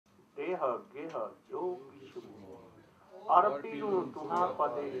देह गेह जो किछु अर्पिनु तुहा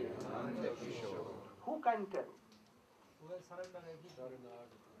पदे. Who can tell?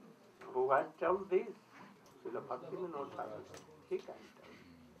 Who has told this? Srila Bhaktivinoda Thakur. He can tell.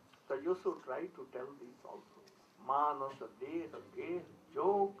 So you should try to tell this also. Manas deha geh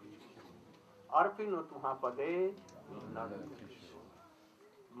jo arpinu तुहा पदे नर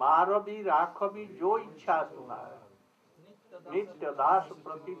मारवी राखवी जो इच्छा तुम्हारा नित्य दास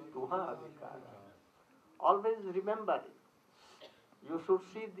प्रति तुहा अधिकार. Always remember it. You should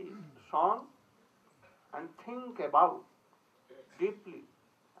see the song and think about deeply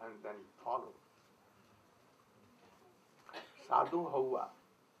and then follow. साधु हुआ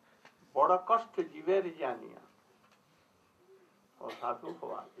बड़ा कष्ट जीवेर जानिया और साधु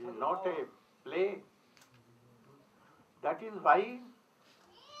हुआ is not a play. That is why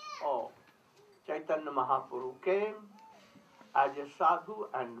Chaitanya Mahaprabhu came as a sadhu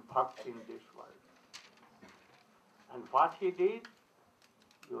and bhakt in this world. And what he did,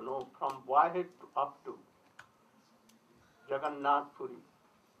 you know, from boyhood up to Jagannath Puri,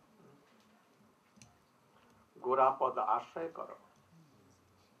 Gorapada Ashray Karo.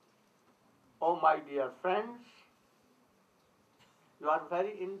 Oh my dear friends, you are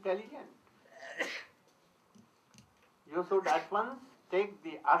very intelligent. You should at once take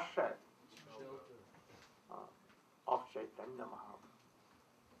the ashray of Chaitanya Mahaprabhu.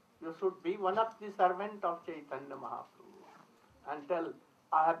 You should be one of the servants of Chaitanya Mahaprabhu and tell,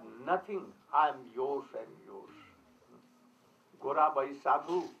 I have nothing, I am yours and yours. Gora Bhai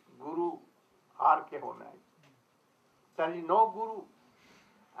Sadhu, Guru, Har ke hona hai. There is no Guru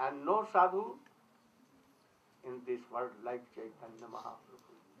and no Sadhu in this world like Chaitanya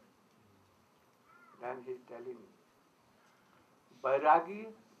Mahaprabhu. Then he is telling, Vairagi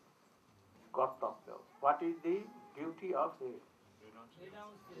Kartavya. What is the duty of a renunciate?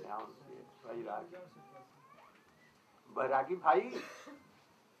 Vairagi. Vairagi bhai,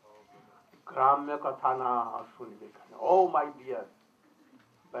 Gramya Katha na sunbe kane. Oh my dear,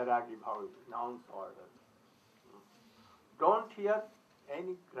 Vairagi bhai, renounce order. Don't hear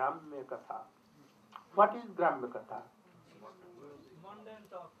any Gramya Katha. What is Gramya Katha? Mundane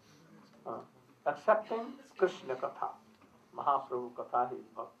talk. Accepting Krishna Katha. Mahaprabhu Katha is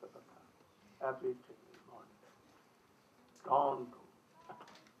Bhakta Katha. Everything is modern. Don't do.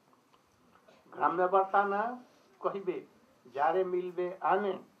 Gramya Vartana kahibe, jare milbe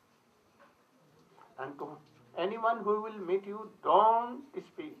ane. And to anyone who will meet you, don't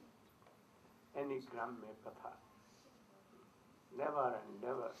speak any Gramya Katha. Never and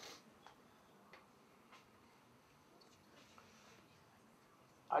never.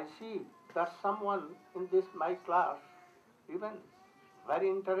 I see that someone in this my class, even very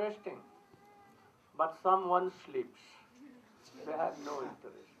interesting, but someone sleeps. They have no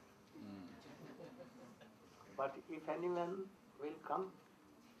interest. But if anyone will come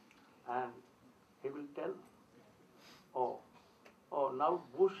and he will tell, oh, now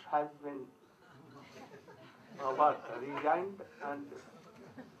Bush has been resigned and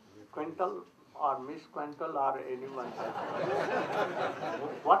Quintal or Miss Quintal or anyone has.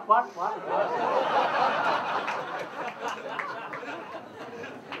 What?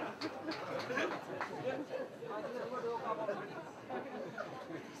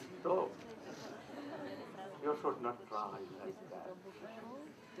 So, you should not try like that.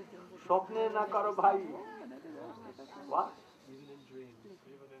 Swapne na karo bhai. What?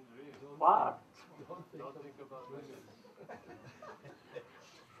 What?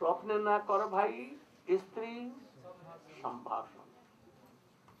 Swapne na karo bhai, istri sambhashan.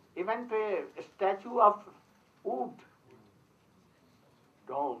 Even a statue of wood,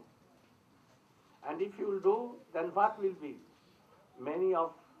 don't. And if you will do, then what will be? Many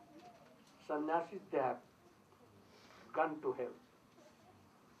of sannyasis, they have gone to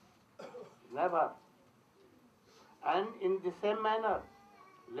hell. Never. And in the same manner,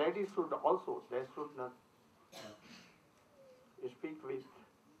 ladies should also, they should not speak with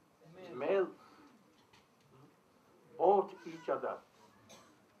males, both each other.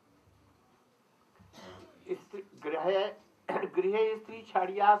 Grihe istri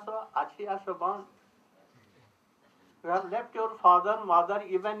chadiyasa achiyasa ban. You have left your father, mother,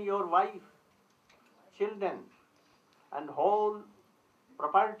 even your wife, children, and whole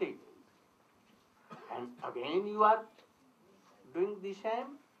property. And again you are doing the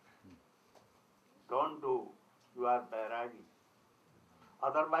same? Don't do. You are Bairagi.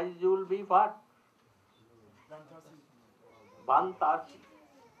 Otherwise you will be what? Bantasi.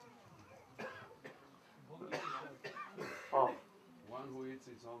 Oh. One who eats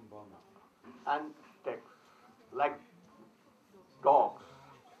its own bone. And takes, like dogs.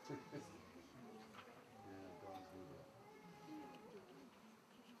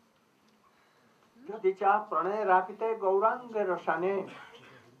 দিচা প্রণয় রাখিতে গৌরাঙ্গের রসানে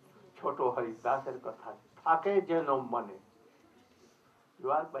ছোট হরিদাসের কথা থাকে যেন মনে। You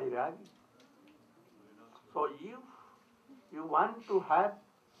are Vairagi. So if you want to have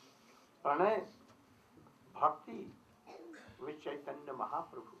pranay bhakti with Chaitanya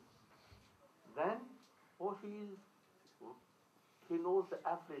Mahaprabhu, then he knows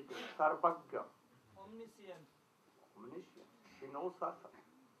everything, sarvagya, Omniscient. omniscient. He knows us.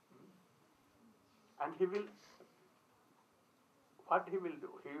 And what he will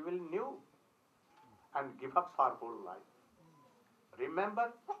do? He will know and give up for whole life. Remember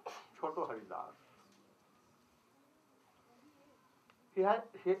Choto Haridas. He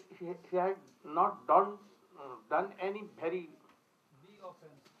had not done any very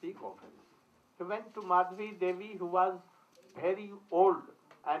big offense. He went to Madhvi Devi, who was very old,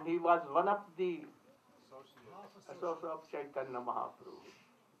 and he was one of the associates of Chaitanya Mahaprabhu.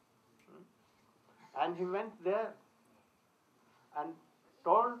 And he went there and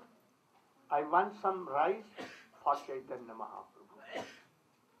told, I want some rice for Chaitanya Mahaprabhu.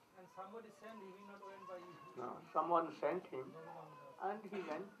 And somebody sent him, he not went by you. No, someone sent him, and he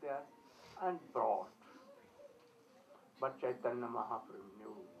went there and brought. But Chaitanya Mahaprabhu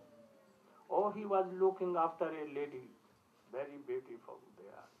knew. Oh, he was looking after a lady, very beautiful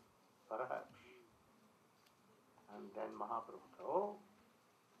there, perhaps. And then Mahaprabhu said, oh,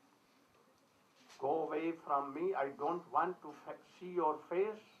 go away from me, I don't want to see your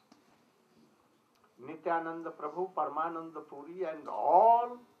face. Nityananda Prabhu, Paramananda Puri, and all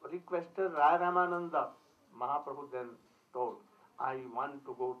requested Rai Ramananda. Mahaprabhu then told, I want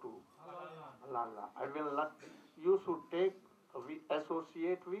to go to Lala. I will not, you should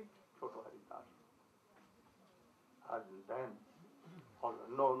associate with Choto Haridas. And then,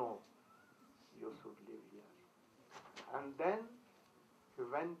 no, you should live here. And then he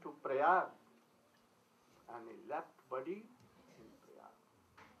went to Prayag and he left body in Prayag.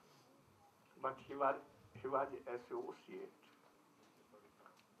 But he was associate.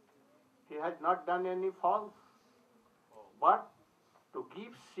 He had not done any fault, but to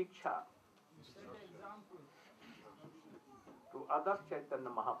give shiksha to others, Chaitanya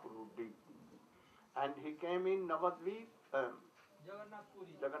Mahaprabhu did. And he came in Navadvip,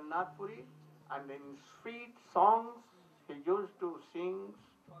 Jagannath Puri, and in sweet songs he used to sing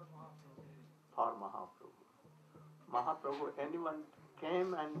for Mahaprabhu. Mahaprabhu, anyone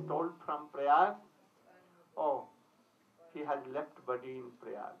came and told from Prayag, oh, he has left body in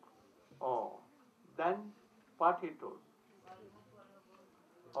Prayag. Oh, then what he told?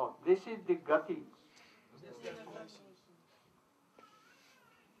 Oh, this is the gati.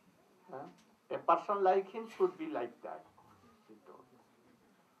 A person like him should be like that, he told.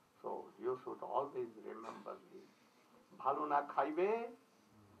 So you should always remember this. Bhalo na khaibe,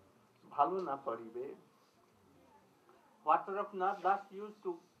 bhalo na paribe. What Raghunath Das used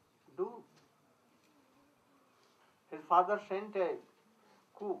to do? His father sent a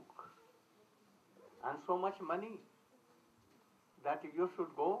cook and so much money that you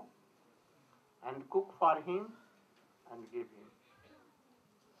should go and cook for him and give him.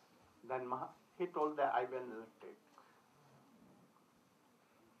 Then he told that I will not take.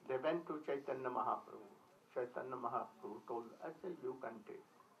 They went to Chaitanya Mahaprabhu. Chaitanya Mahaprabhu told, I said, you can take.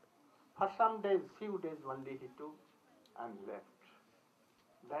 For some days, few days only he took and left.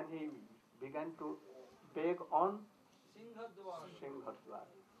 Then he began to beg on Singhadwar.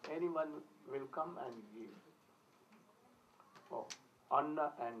 Anyone will come and give. Oh,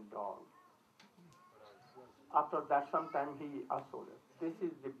 Anna and dog. After that, sometime he also left. This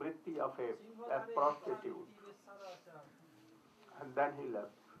is the vritti of a prostitute. And then he left.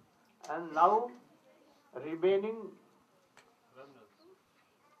 And now, remaining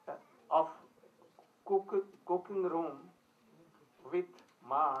of cooking room with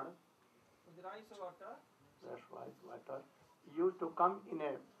mar, With rice water, that's right, water, used to come in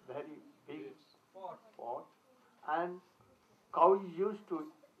a very big pot, and cows used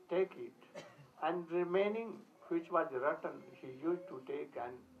to take it, and remaining which was rotten, he used to take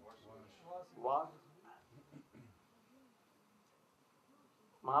and wash.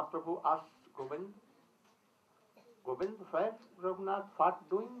 Mahaprabhu asked Govind, where Raghunath, what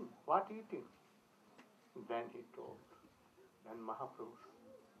doing, what eating? Then he told. Then Mahaprabhu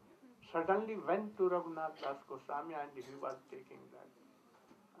suddenly went to Raghunath Das Goswami and he was taking that.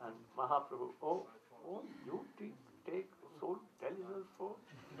 And Mahaprabhu, oh, you take so delicious food?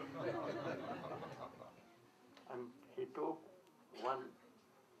 And he took one,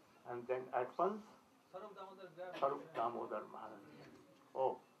 and then at once, Sarup Damodar Maharaj.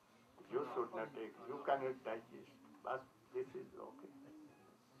 Oh, you should not take, you cannot digest, but this is okay.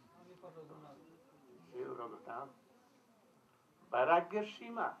 हे रघुनाथ, वैराग्य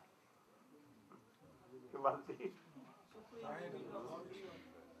सीमा बोलती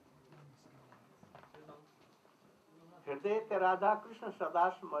हृदय ते राधा कृष्ण सदा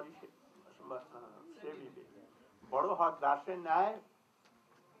स्मरी सेविबे, बड़ो हरदासे न्याय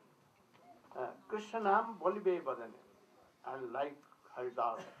कृष्ण नाम बोलिबे बदने, and like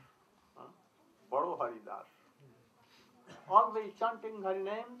Haridas, बड़ो Haridas, always chanting her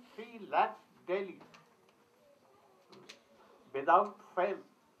name 3 lakhs daily, without fail.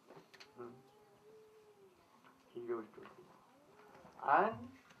 He used to do. And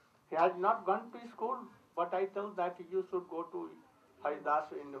he has not gone to school, but I tell that you should go to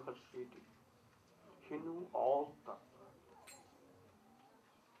Haridas University. He knew all the.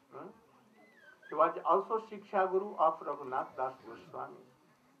 He was also Shiksha Guru of Raghunath Das Goswami.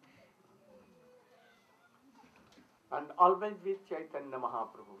 And always with Chaitanya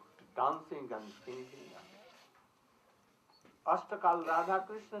Mahaprabhu, dancing and singing. Ashtakal Radha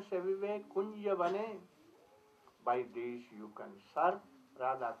Krishna Sevive Kunja Bane. By this you can serve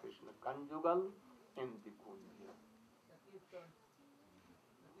Radha Krishna conjugal in the Kunja.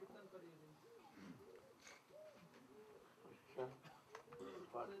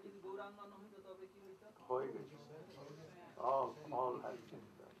 All has been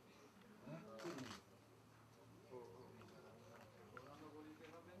done.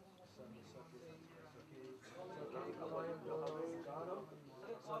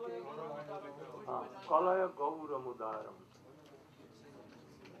 Kalaya Gaura Mudaram.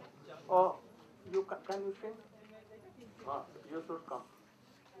 Oh, can you sing? You should come.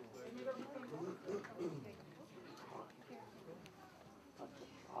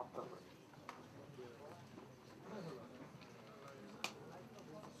 Afterwards.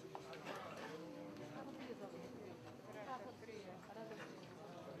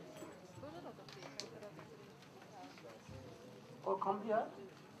 Oh, come here.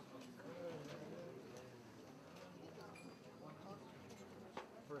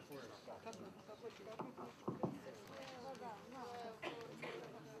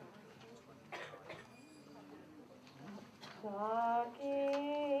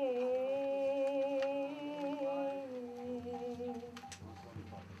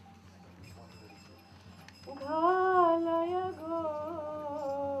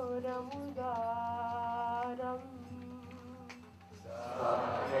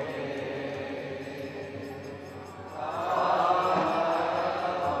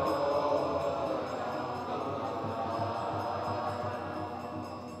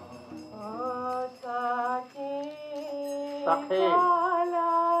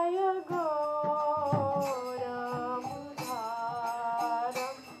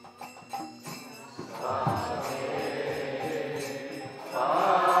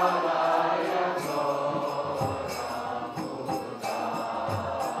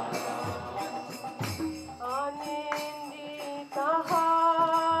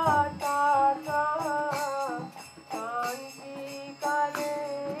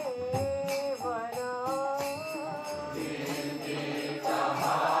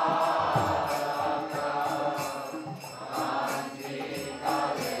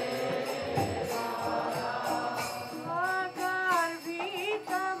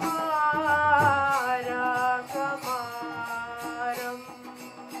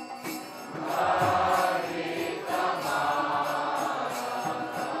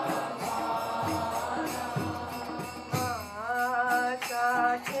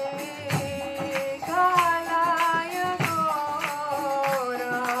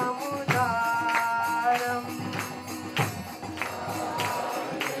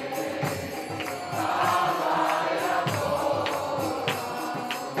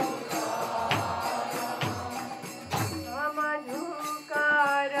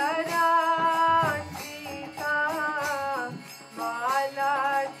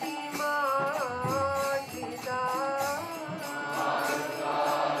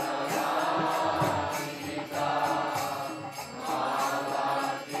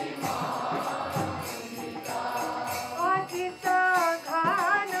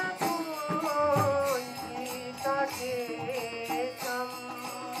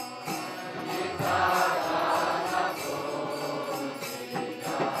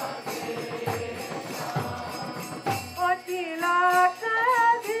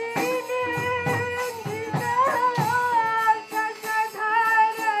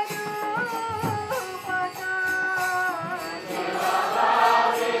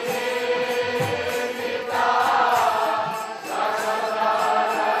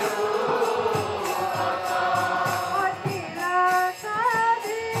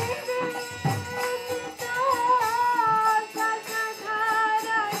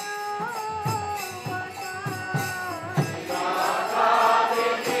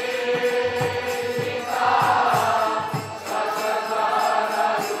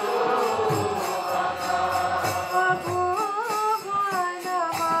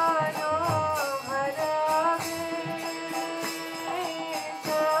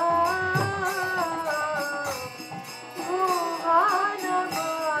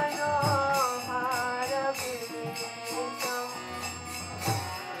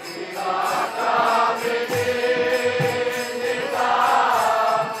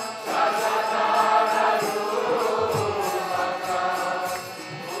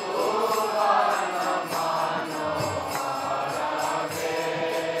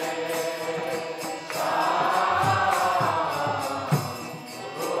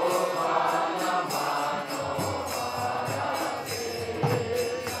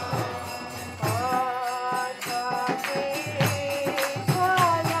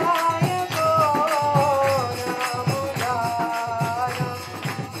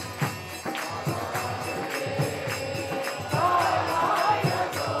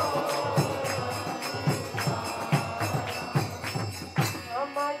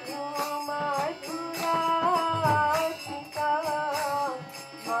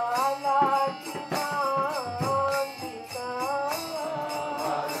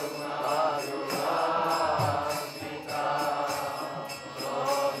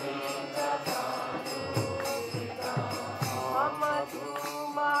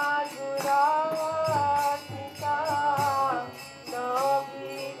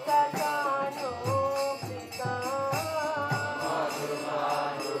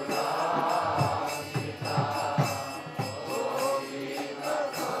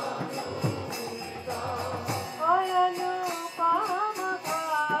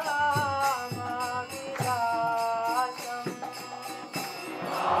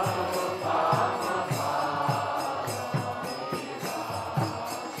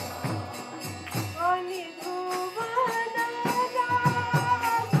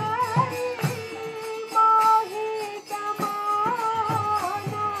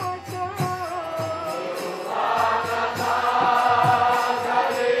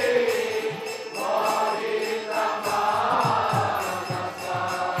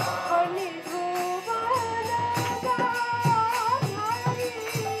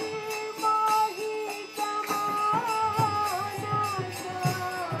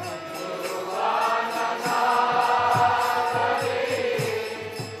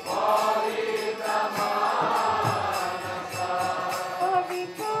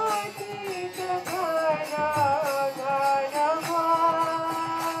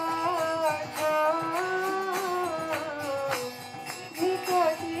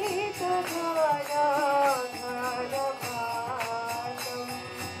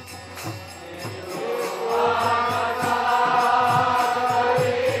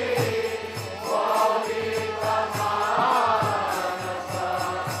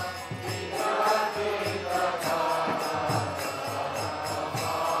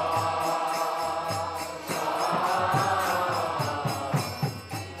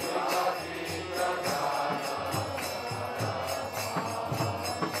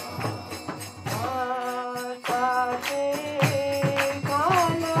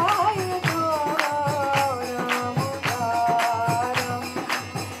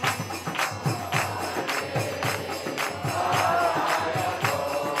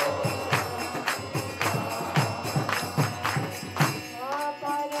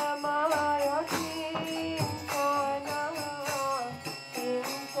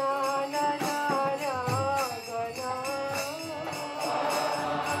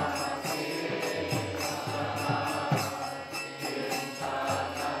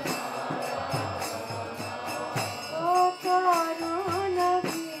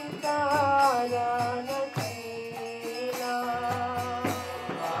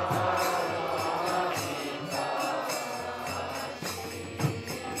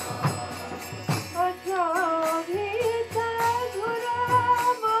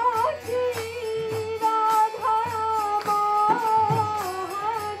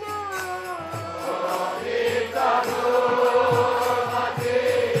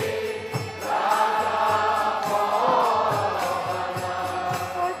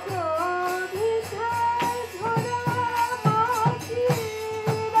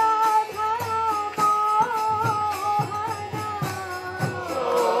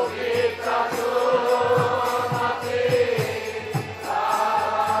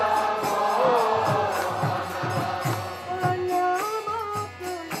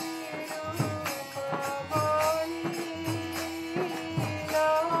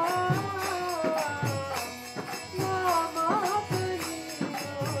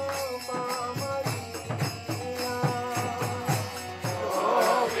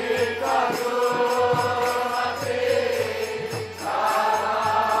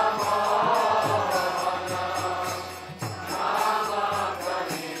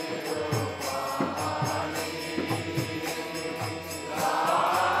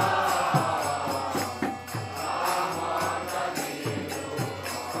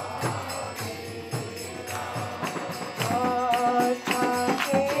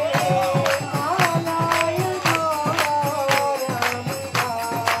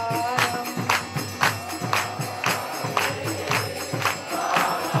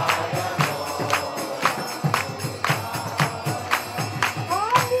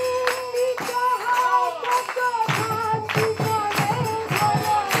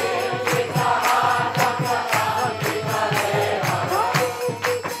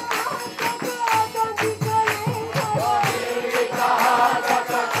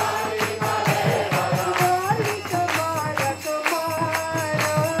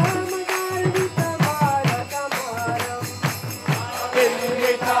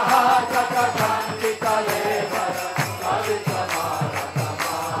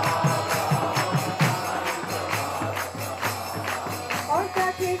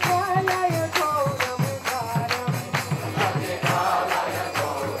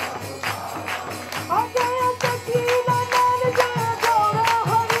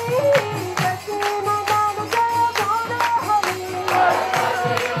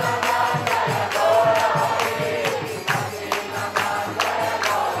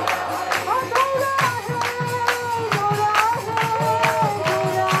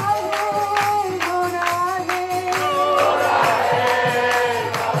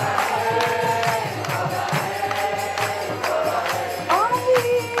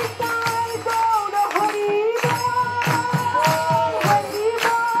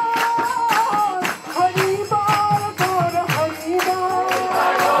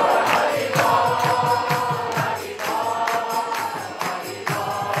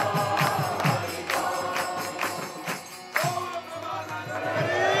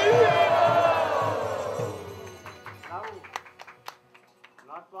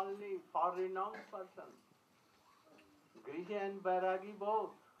 renounced person. Grihi and Vairagi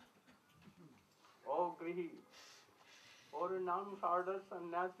both. Oh Grihi, oh renounced orders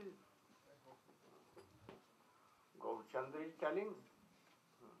and nasties. Gaurchandra is telling,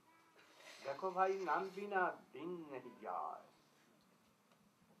 देखो भाई नाम बिना दिन नहीं जाए.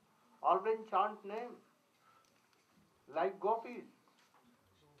 Always chant name like gopis.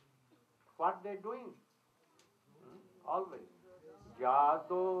 What they doing? Always.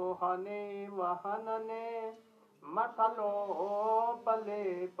 Jado hane vahanane matalo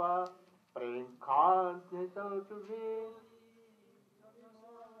palepa prem khante chauchubhi.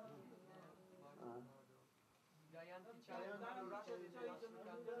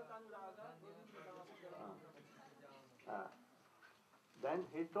 Then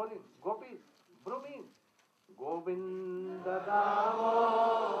he told him, gopis, brooming, Govinda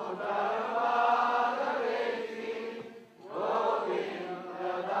Damo Dharmadavesi,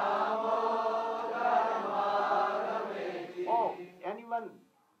 Govinda Damo Dharmadavesi. Oh, anyone,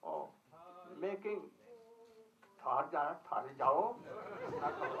 making, thar jao,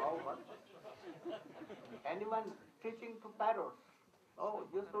 anyone teaching to parrots, oh,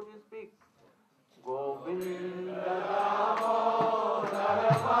 you should speak. Govinda Damo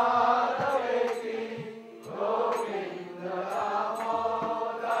Dharmadavesi, Govinda Damo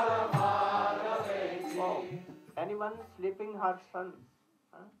Dharmadavesi. Oh, anyone sleeping her son?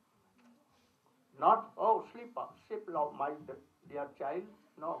 Huh? Not, sleep my dear child.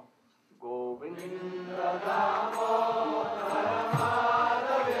 No. Govinda Damo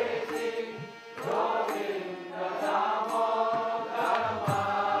Dharmadavesi, Govinda Damo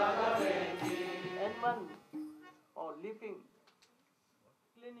Dharmadavesi. Anyone, leaping,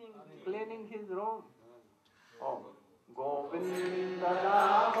 cleaning his room. Oh, Govinda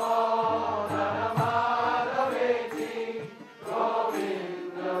Damo Dharmadavesi,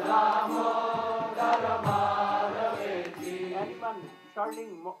 Govinda Damo Dharmadavesi. Anyone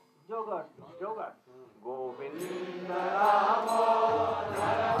starting yogurt, Govinda Damo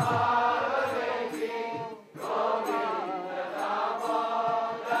Dharmadavesi, Govinda Damo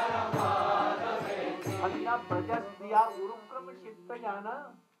Dharmadavesi. Anna Prajasya Urukram Chittayana.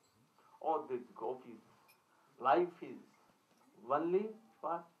 Oh, this gopis. Life is only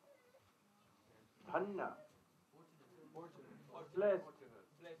what? Dhanya. Blessed.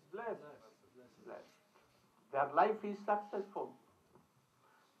 Their life is successful.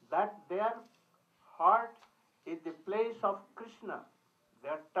 That their heart is the place of Krishna.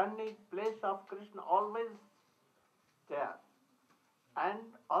 Their tongue is place of Krishna, always there.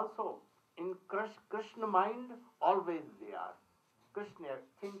 And also in Krishna mind, always they are. Krishna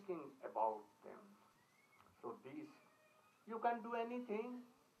thinking about them. So these, you can do anything,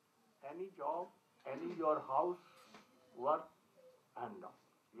 any job, any your house work, and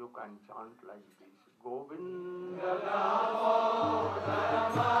you can chant like this. Govinda Damo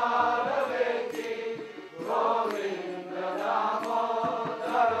Dharmadavesi, Govinda Damo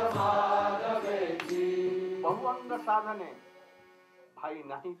Dharmadavesi. Bahuvanga sadhane, bhai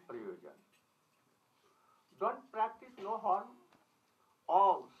nahi prayojan. Don't practice no harm.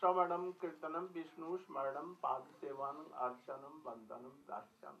 All Sravanam, Kirtanam, Vishnu, Smaranam, Padasevanam, Archanam, Vandanam,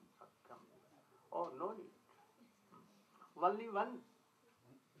 Dasyam, Sakyam. Oh, no need. Only one.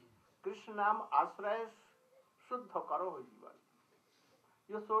 Krishna Nam Ashraya Shuddha Karo Jivan.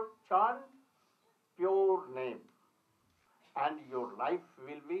 You should chant pure name and your life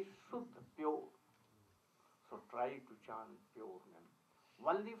will be Shuddha, pure. So try to chant pure name.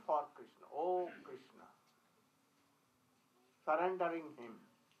 Only for Krishna. Oh Krishna. Surrendering him.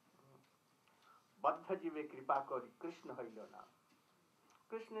 Baddha jive kripa kari Krishna hailo naam.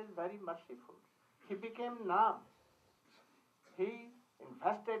 Krishna is very merciful. He became Naam. He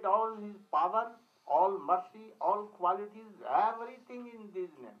invested all his power, all mercy, all qualities, everything in these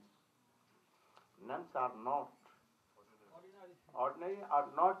names. Names are not ordinary, are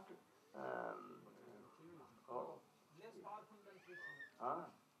not less powerful than Krishna.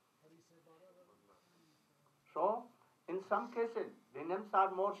 So, in some cases, the names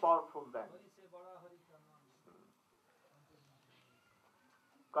are more powerful than.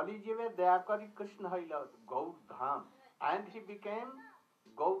 Kali ji mein daya kari Krishna haila Gaur Dham, and he became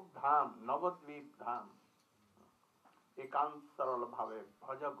Gaur Dham, Navadvip Dham. Ekant Sarala Bhave,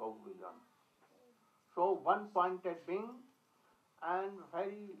 Bhaja Gaur Vijan. So, one-pointed being and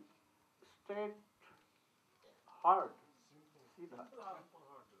very straight heart.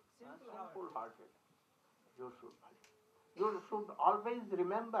 Simple-hearted. You should always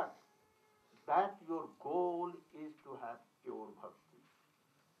remember that your goal is to have pure bhakti.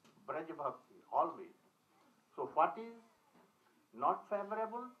 Braj bhakti, always. So what is not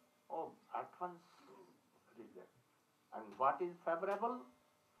favorable? Oh, at once reject. And what is favorable?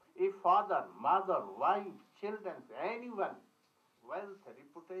 If father, mother, wife, children, anyone, wealth,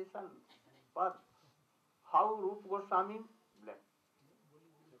 reputation, birth, how Rupa Goswami blessed.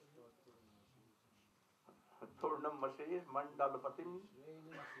 Turnam Mashe Mandalapatim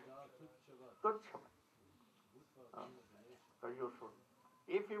Tucham. So you should.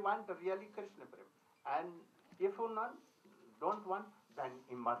 If you want really Krishna Prema, and if you not, don't want, then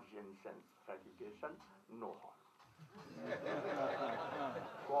immersion sense education, no harm.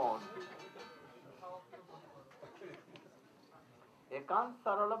 Go on. एकांत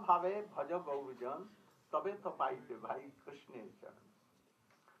सरल भावे भज गौरजन तबे तो पाइते भाई कृष्ण चरण.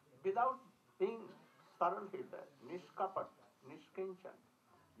 Without being सरल हृदय, निष्कपट, निष्किंचन,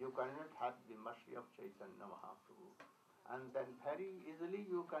 you cannot have the mercy of Chaitanya Mahaprabhu. And then very easily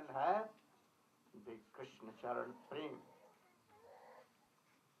you can have the Krishna Charan Prem.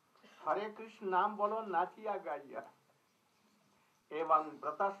 Hare Krishna नाम बोलो नाचिया गाइया. एवं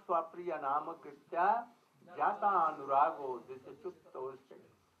व्रतस्व प्रिय नाम कृत्या जाता अनुरागो दिस चुत्तो से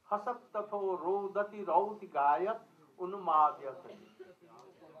हसत तथो रोदति रौति गायत उन्माद्यते.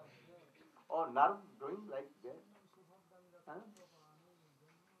 Or nerve doing like that. Huh?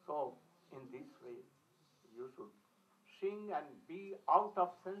 So in this way you should sing and be out of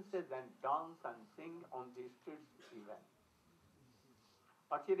senses and dance and sing on the streets even.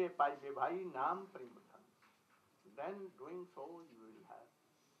 Achire paibe bhai naam prematan. Then doing so you will have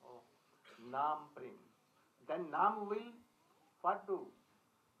naam prem. Then naam will what do?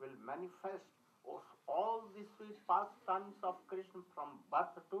 Will manifest all the sweet pastimes of Krishna from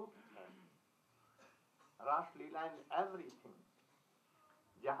birth to death. Ras Leela and everything.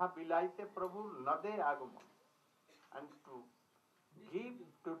 Jaha bilaite Prabhu nade agama. And to give,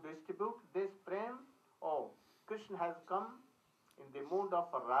 to distribute this prem, Krishna has come in the mood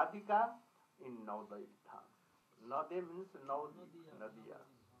of Radhika in Naudai. Nade means Nadia.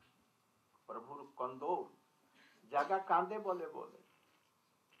 Prabhu Kandor. Jaga Kande bole bole.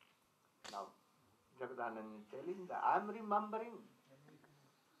 Now, Jagadanand is telling that I am remembering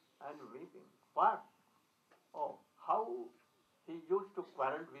and weeping. What? Oh, how he used to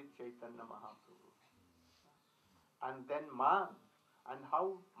quarrel with Chaitanya Mahaprabhu. And then man, and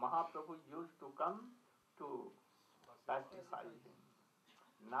how Mahaprabhu used to come to pacify him.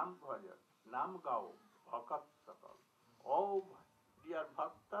 Nam bhaja, nam gao, bhakat sakal. Oh, dear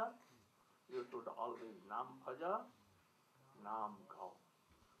Bhakta, you should always nam bhaja, nam gao.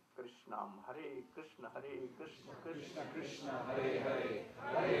 Krishnam Hare Krishna, Krishna Krishna, Hare Hare,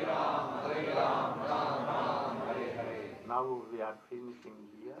 Hare Ram, Ram Ram, Hare Hare. Now we are finishing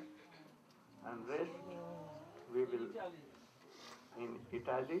here, and rest we will in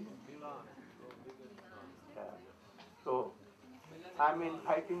Italy. So I am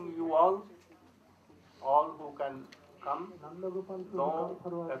inviting you all who can come,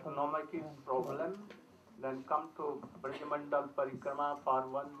 no economic problem, then come to Brajamandal Parikrama for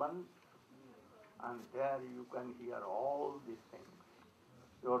 1 month, and there you can hear all these things.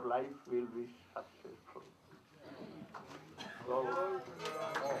 Your life will be successful. So,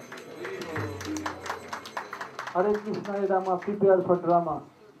 Hare Krishna Rama, prepare for drama.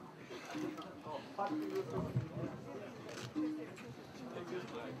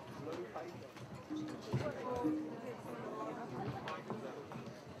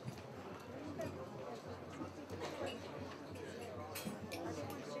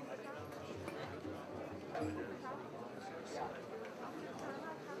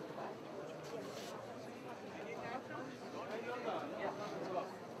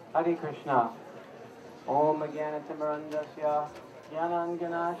 Hare Krishna. Om Jnanatimurandasya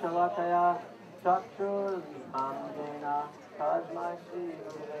Jnanangana Shalakaya Chakshur Amjena Tasmai Shri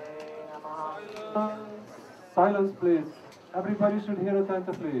Gurave Namaha. Silence, please. Everybody should hear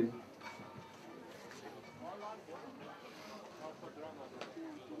attentively.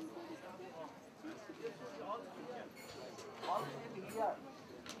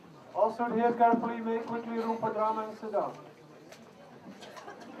 All should hear carefully, make quickly room for drama and sit down.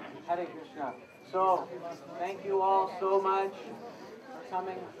 Hare Krishna. So, thank you all so much for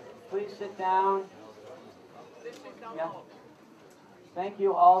coming. Please sit down. Yeah. Thank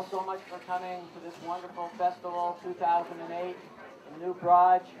you all so much for coming to this wonderful festival 2008 in New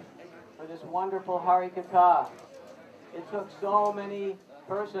Braj for this wonderful Hari Katha. It took so many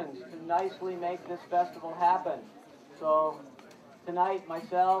persons to nicely make this festival happen. So tonight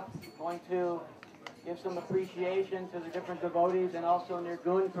myself going to give some appreciation to the different devotees, and also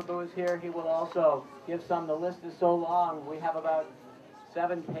Nirgun Prabhu is here. He will also give some. The list is so long. We have about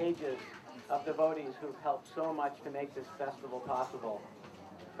 7 pages of devotees who've helped so much to make this festival possible.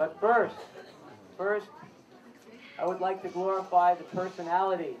 But first, I would like to glorify the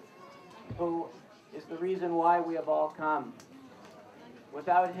personality who is the reason why we have all come.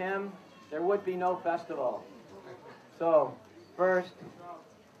 Without him, there would be no festival. So, first,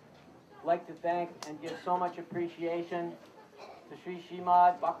 I'd like to thank and give so much appreciation to Sri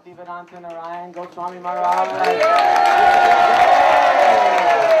Srimad Bhakti-Vedanta Narayana Goswami Maharaja.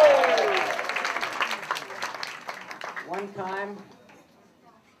 One time,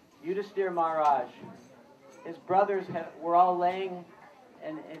 Yudhisthira Maharaj, his brothers were all laying,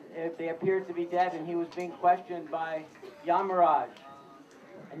 and they appeared to be dead, and he was being questioned by Yamaraj.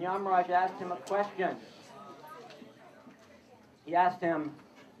 And Yamaraj asked him a question. He asked him,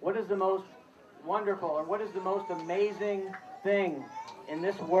 what is the most wonderful, or what is the most amazing thing in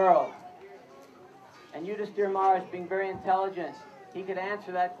this world? And Yudhisthira Maharaj, being very intelligent, he could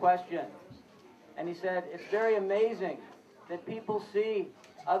answer that question. And he said, it's very amazing that people see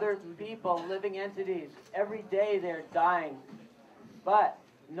other people, living entities. Every day they're dying, but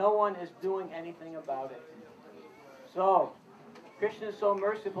no one is doing anything about it. So, Krishna is so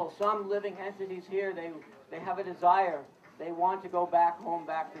merciful. Some living entities here, they have a desire. They want to go back home,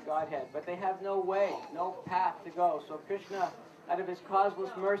 back to Godhead, but they have no way, no path to go. So Krishna, out of his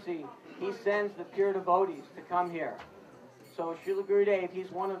causeless mercy, he sends the pure devotees to come here. So Srila Gurudev, he's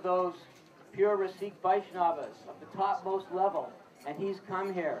one of those pure Rasik Vaishnavas of the topmost level, and he's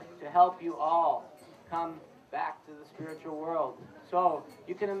come here to help you all come back to the spiritual world. So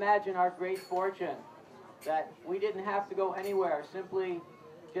you can imagine our great fortune that we didn't have to go anywhere, simply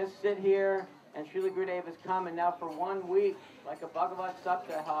just sit here, and Srila Gurudev has come, and now for 1 week, like a Bhagavat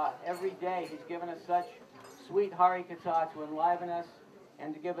Saptaha, every day he's given us such sweet Hari Katha to enliven us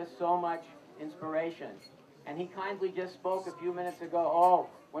and to give us so much inspiration. And he kindly just spoke a few minutes ago, oh,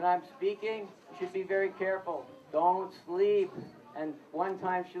 when I'm speaking, you should be very careful. Don't sleep. And one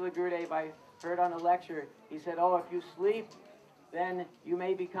time, Srila Gurudev, I heard on a lecture, he said, oh, if you sleep, then you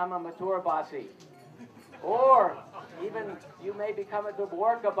may become a Mathurabasi. Or even you may become a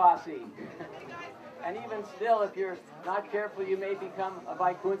Dwarkabasi. And even still, if you're not careful, you may become a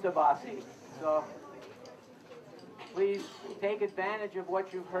Vaikunthabasi. So please take advantage of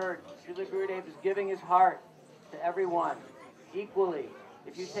what you've heard. Srila Gurudev is giving his heart to everyone equally.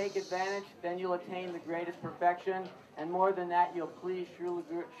 If you take advantage, then you'll attain the greatest perfection, and more than that, you'll please Srila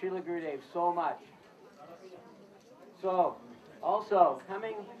Gurudev so much. So, also,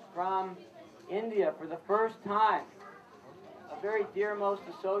 coming from India for the first time, a very dearmost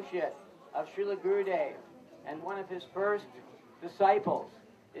associate of Srila Gurudev, and one of his first disciples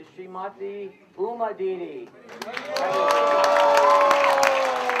is Srimati Uma Didi.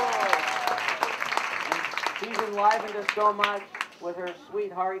 She's enlivened us so much with her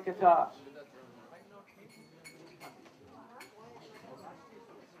sweet Hari Katha.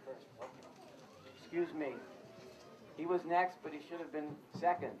 Excuse me. He was next, but he should have been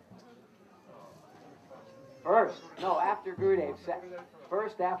second. First. No, after Gurudev.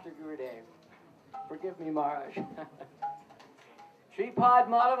 First after Gurudev. Forgive me, Maharaj. Shripad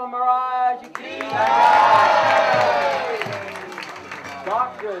Madhava Maharaj.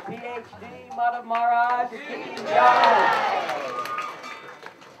 Dr. PhD Madhav Maharaj.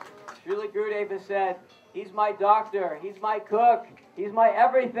 Srila Gurudev has said, he's my doctor, he's my cook, he's my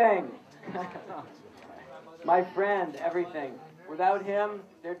everything. My friend, everything. Without him,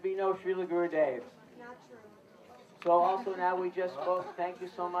 there'd be no Srila Gurudev. So also now we just spoke, thank you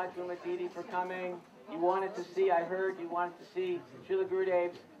so much, Uma Didi, for coming. You wanted to see, I heard, you wanted to see Srila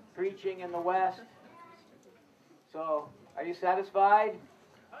Gurudev's preaching in the West. So, are you satisfied?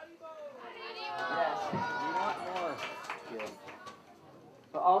 Yes. You want more? Good.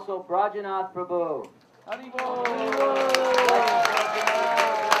 So also, Brajanath Prabhu.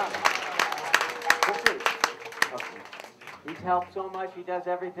 He's helped so much, he does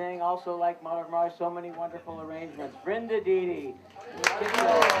everything. Also, like Madhav Maharaj, so many wonderful arrangements. Vrinda Didi.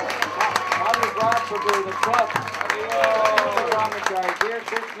 Madhav Raj Prabhu, the cook. Dear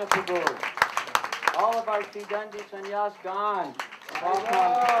Krishna Prabhu. All of our Siddhandi Sannyas gone.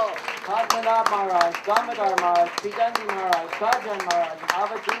 Welcome. Padmanabh Maharaj, Damodar Maharaj, Siddhandi Maharaj, Sajan Maharaj,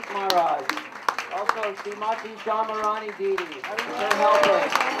 Avadut Maharaj. Also, Srimati Shamarani Didi, her helper,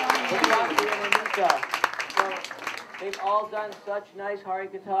 Bhakti and Anita. So, they've all done such nice Hari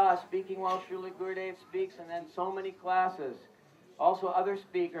Katha, speaking while Srila Gurudev speaks, and then so many classes. Also, other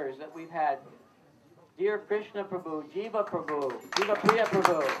speakers that we've had. Dear Krishna Prabhu, Jiva Prabhu, Jiva Priya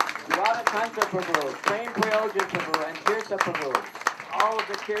Prabhu, Radha Kanta Prabhu, Prem Prayojan Prabhu, and Tirtha Prabhu. All of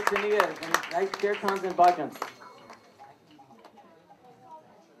the Kirtaniyas and nice Kirtans and Bhajans.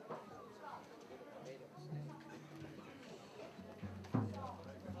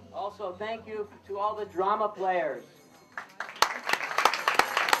 Also, thank you to all the drama players.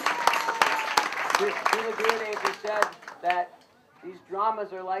 Srila Gurudev has said that these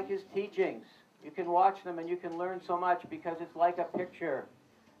dramas are like his teachings. You can watch them and you can learn so much because it's like a picture.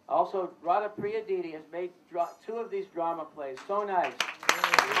 Also, Radha Priya Didi has made 2 of these drama plays. So nice.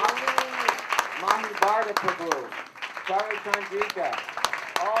 Maharaja Prabhu, Chari Chandrika,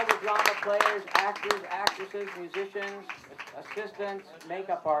 all the drama players, actors, actresses, musicians, assistants,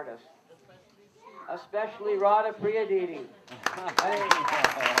 makeup artists. Especially Radha Priya Didi.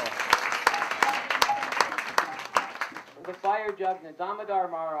 The fire jugna, Damodar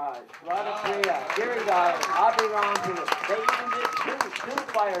Maharaj, Radha Priya, Giridhar, Abhiram. They even did two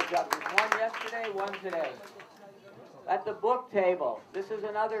fire jugnas, one yesterday, one today. At the book table, this is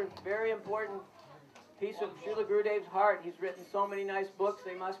another very important piece of Srila Gurudev's heart. He's written so many nice books,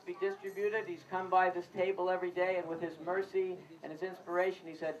 they must be distributed. He's come by this table every day, and with his mercy and his inspiration,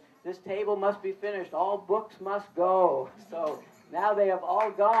 he said, this table must be finished. All books must go. So now they have all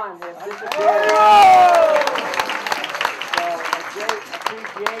gone. They have disappeared. So a great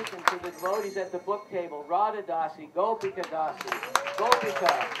appreciation to the devotees at the book table, Radha Dasi, Gopika Dasi,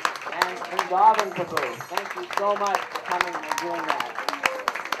 Gopika, and Vrindavan Prabhu. Thank you so much for coming and doing that.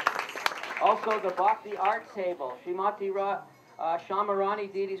 Also the Bhakti art table, Srimati Shamarani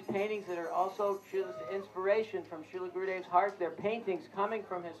Didi's paintings that are also Srila's inspiration from Srila Gurudev's heart. They're paintings coming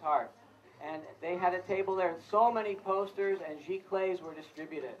from his heart. And they had a table there. So many posters and giclées were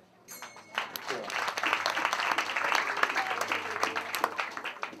distributed.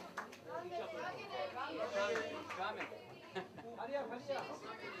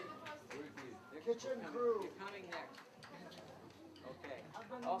 Kitchen crew. You're coming next. Okay.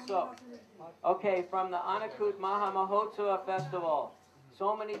 Also, okay, from the Anakut Maha Mahotsava Festival,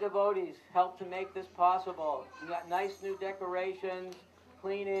 so many devotees helped to make this possible. We got nice new decorations,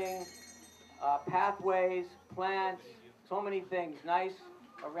 cleaning, pathways, plants, so many things. Nice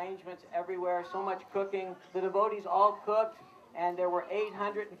arrangements everywhere, so much cooking. The devotees all cooked, and there were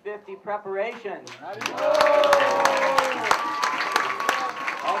 850 preparations.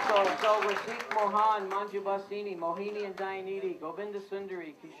 Also, so Rasik Mohan, Manju Basini, Mohini and Dayanidhi, Govinda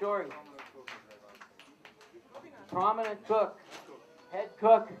Sundari, Kishori. Prominent cook, head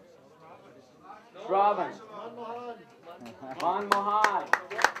cook, Shravan, Man Mohan.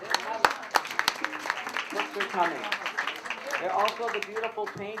 Cooks are coming. There are also the beautiful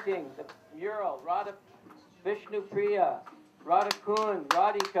painting, the mural, Radha Vishnu Priya, Radha Kun,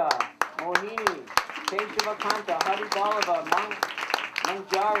 Radhika, Mohini, Keshava Kanta, Hari Balava,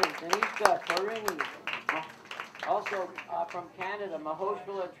 Manjari, Ganesha, Tarini. Also from Canada,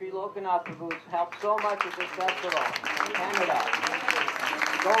 Mahoshvala Trilokanath Prabhu helped so much at this festival. Canada.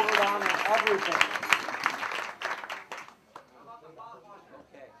 Govardhan and everything.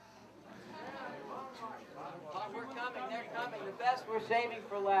 Okay. We're coming, they're coming. The best we're saving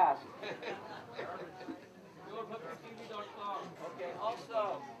for last. Okay,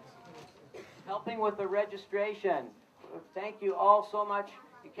 also helping with the registration. Thank you all so much.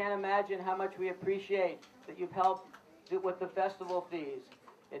 You can't imagine how much we appreciate that you've helped with the festival fees.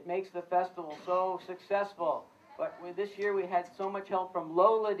 It makes the festival so successful. But this year we had so much help from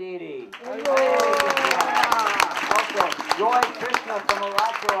Lola Didi. Also, Roy Krishna from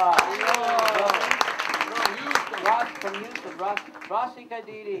Alachua. Ross from Houston. Rasika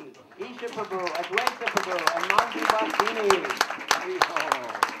Didi, Isha Prabhu, Adwaita Prabhu, and Manju Bhastini.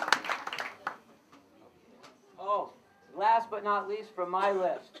 Oh, last but not least from my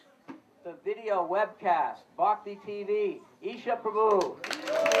list, the video webcast, Bhakti.Tv, Isha Prabhu.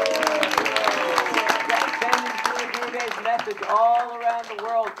 Sending Srila Gurudev's message all around the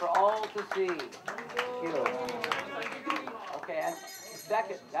world for all to see. Thank you. Okay, and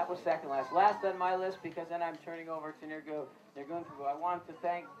that was second last. Last on my list, because then I'm turning over to Nirgun Prabhu. I want to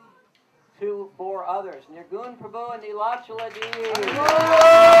thank 4 others, Nirgun Prabhu and Nilachala Didi.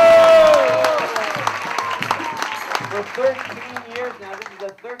 For 13 years now, this is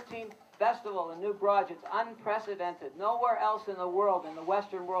the 13th festival in New Braj. It's unprecedented. Nowhere else in the world, in the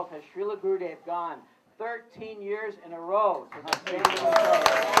Western world, has Srila Gurudev gone 13 years in a row to the same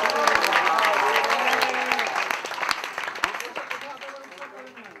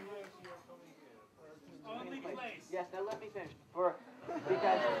Yes, now let me finish.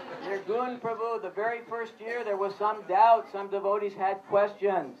 Because Nirgun Prabhu, the very first year, there was some doubt. Some devotees had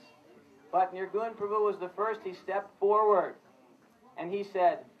questions. But Nirgun Prabhu was the first. He stepped forward. And he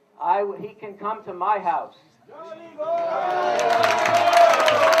said, he can come to my house.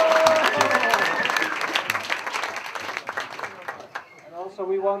 And also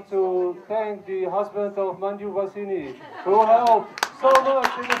we want to thank the husband of Manju Basini who helped so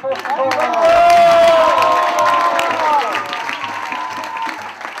much in the festival.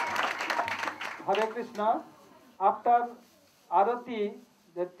 Hare Krishna. After Arati,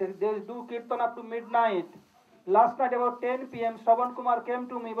 they do Kirtan up to midnight. Last night about 10 p.m. Shravan Kumar came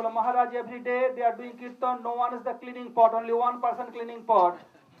to me. Well, Maharaj, every day they are doing Kirtan. No one is the cleaning pot. Only one person cleaning pot.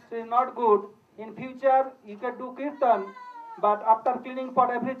 So it's not good. In future, you can do Kirtan. But after cleaning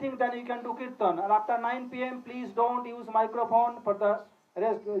pot everything, then you can do Kirtan. And after 9 p.m., please don't use microphone for the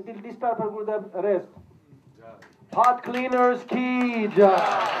rest. It will disturb for the rest. Pot cleaners ki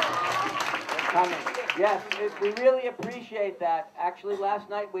jai. Yes, we really appreciate that. Actually, last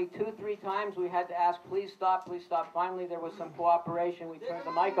night 2-3 times we had to ask, please stop, please stop. Finally, there was some cooperation. We turned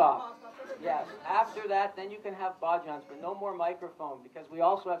the mic off. Yes, after that, then you can have bhajans, but no more microphone, because we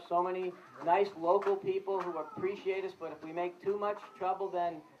also have so many nice local people who appreciate us, but if we make too much trouble,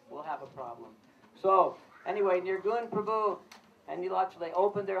 then we'll have a problem. So, anyway, Nirgun Prabhu and Nilach, they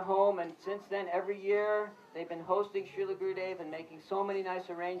opened their home, and since then, every year, they've been hosting Srila Gurudev and making so many nice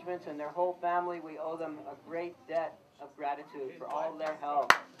arrangements, and their whole family, we owe them a great debt of gratitude for all their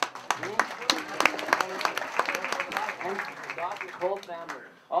help. And Doc's whole family.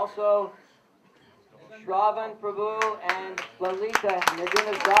 Also, Shravan Prabhu and Lalita,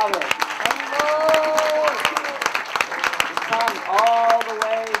 Nirguna's daughter. Come all the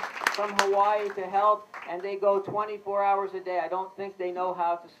way from Hawaii to help, and they go 24 hours a day. I don't think they know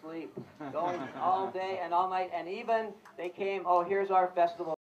how to sleep. Going all day and all night, and even they came, oh, here's our festival.